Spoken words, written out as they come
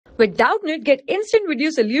With Doubtnut, get instant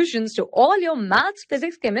video solutions to all your maths,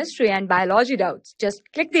 physics, chemistry, and biology doubts. Just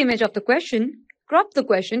click the image of the question, crop the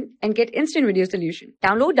question, and get instant video solution.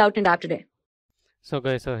 Download Doubtnut app today. So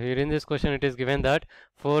guys, here in this question it is given that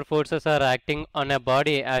four forces are acting on a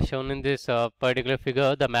body as shown in this particular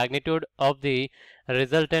figure. The magnitude of the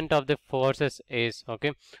resultant of the forces is,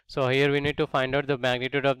 okay. So here we need to find out the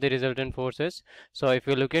magnitude of the resultant forces. So if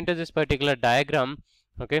you look into this particular diagram,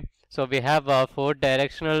 okay, so we have four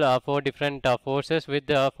different forces with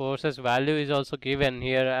the forces value is also given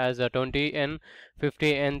here as 20n,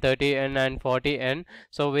 50n, 30n and 40n.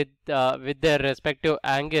 So with their respective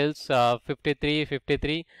angles 53,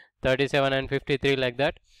 53, 37 and 53 like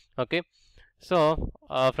that, okay. So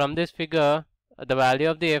from this figure the value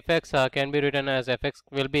of the fx can be written as fx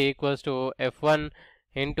will be equals to f1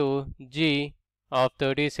 into g of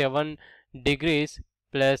 37 degrees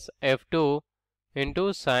plus f2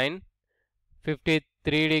 into sine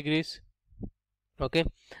 53 degrees, okay.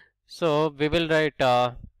 So we will write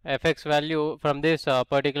fx value from this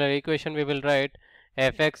particular equation. We will write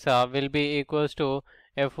fx will be equals to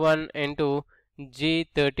f1 into g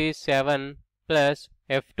 37 plus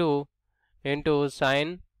f2 into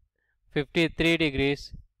sine 53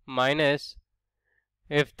 degrees minus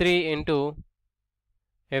f3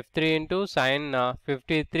 into sine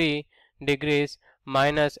 53 degrees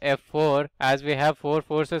minus f4, as we have four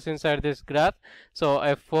forces inside this graph, so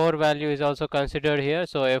f4 value is also considered here,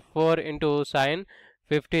 so f4 into sine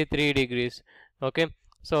 53 degrees, okay.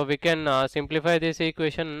 So we can simplify this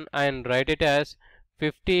equation and write it as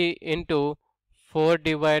 50 into 4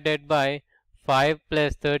 divided by 5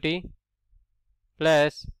 plus 30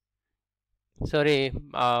 plus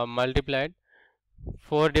multiplied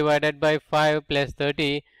 4 divided by 5 plus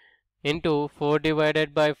 30 into 4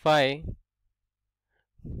 divided by 5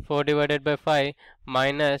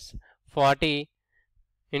 minus 40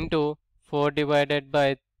 into 4 divided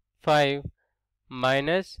by 5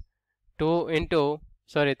 minus 2 into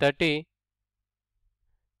 30,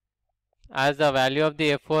 as the value of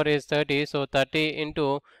the f4 is 30, so 30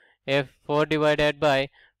 into f4 divided by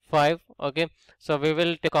 5, okay. So we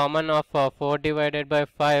will take common of 4 divided by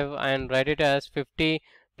 5 and write it as 50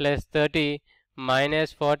 plus 30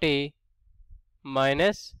 minus 40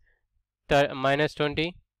 minus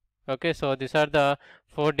 20, okay. So these are the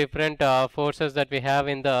four different forces that we have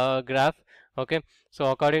in the graph, okay. So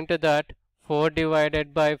according to that, 4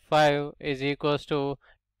 divided by 5 is equals to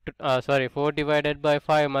 4 divided by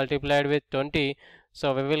 5 multiplied with 20,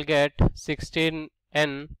 so we will get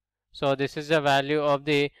 16n. So this is the value of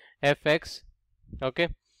the fx, okay.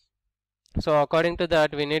 So according to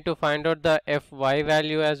that, we need to find out the fy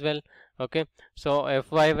value as well, okay. So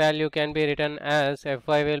fy value can be written as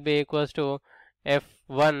fy will be equals to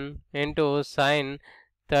f1 into sine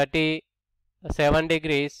 37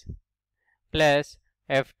 degrees plus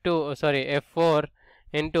f4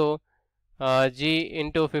 into g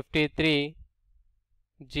into 53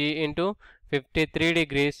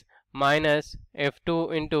 degrees minus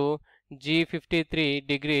f2 into g 53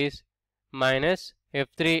 degrees minus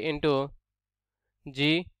f3 into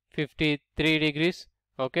g 53 degrees,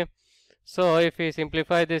 okay. So if we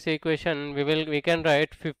simplify this equation, we can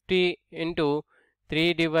write 50 into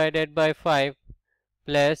 3 divided by 5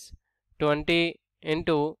 plus 20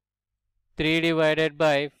 into 3 divided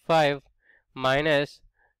by 5 minus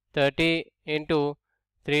 30 into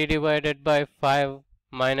 3 divided by 5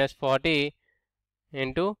 minus 40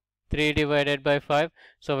 into 3 divided by 5.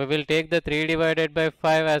 So we will take the 3 divided by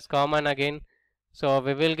 5 as common again. So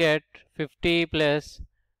we will get 50 plus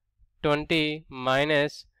 20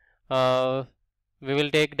 minus we will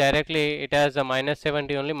take directly it as a minus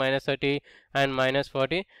 70 only, minus 30 and minus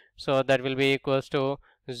 40, so that will be equals to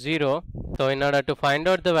 0. So in order to find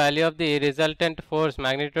out the value of the resultant force,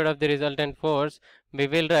 magnitude of the resultant force, we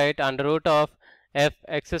will write under root of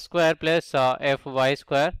fx square plus fy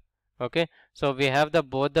square, okay. So we have the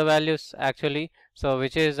both the values actually, so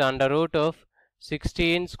which is under root of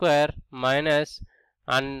 16 square minus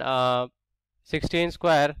 16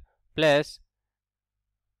 square plus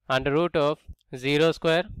under root of 0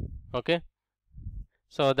 square, okay.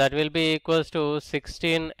 So that will be equals to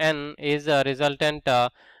 16n is the resultant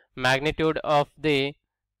magnitude of the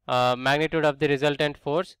resultant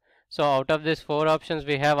force. So out of these four options,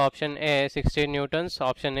 we have option A 16 newtons.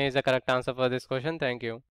 Option A is the correct answer for this question. Thank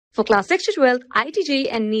you. For class 6 to 12, IIT JEE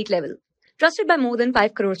and NEET level. Trusted by more than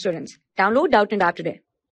 5 crore students. Download Doubtnut app today.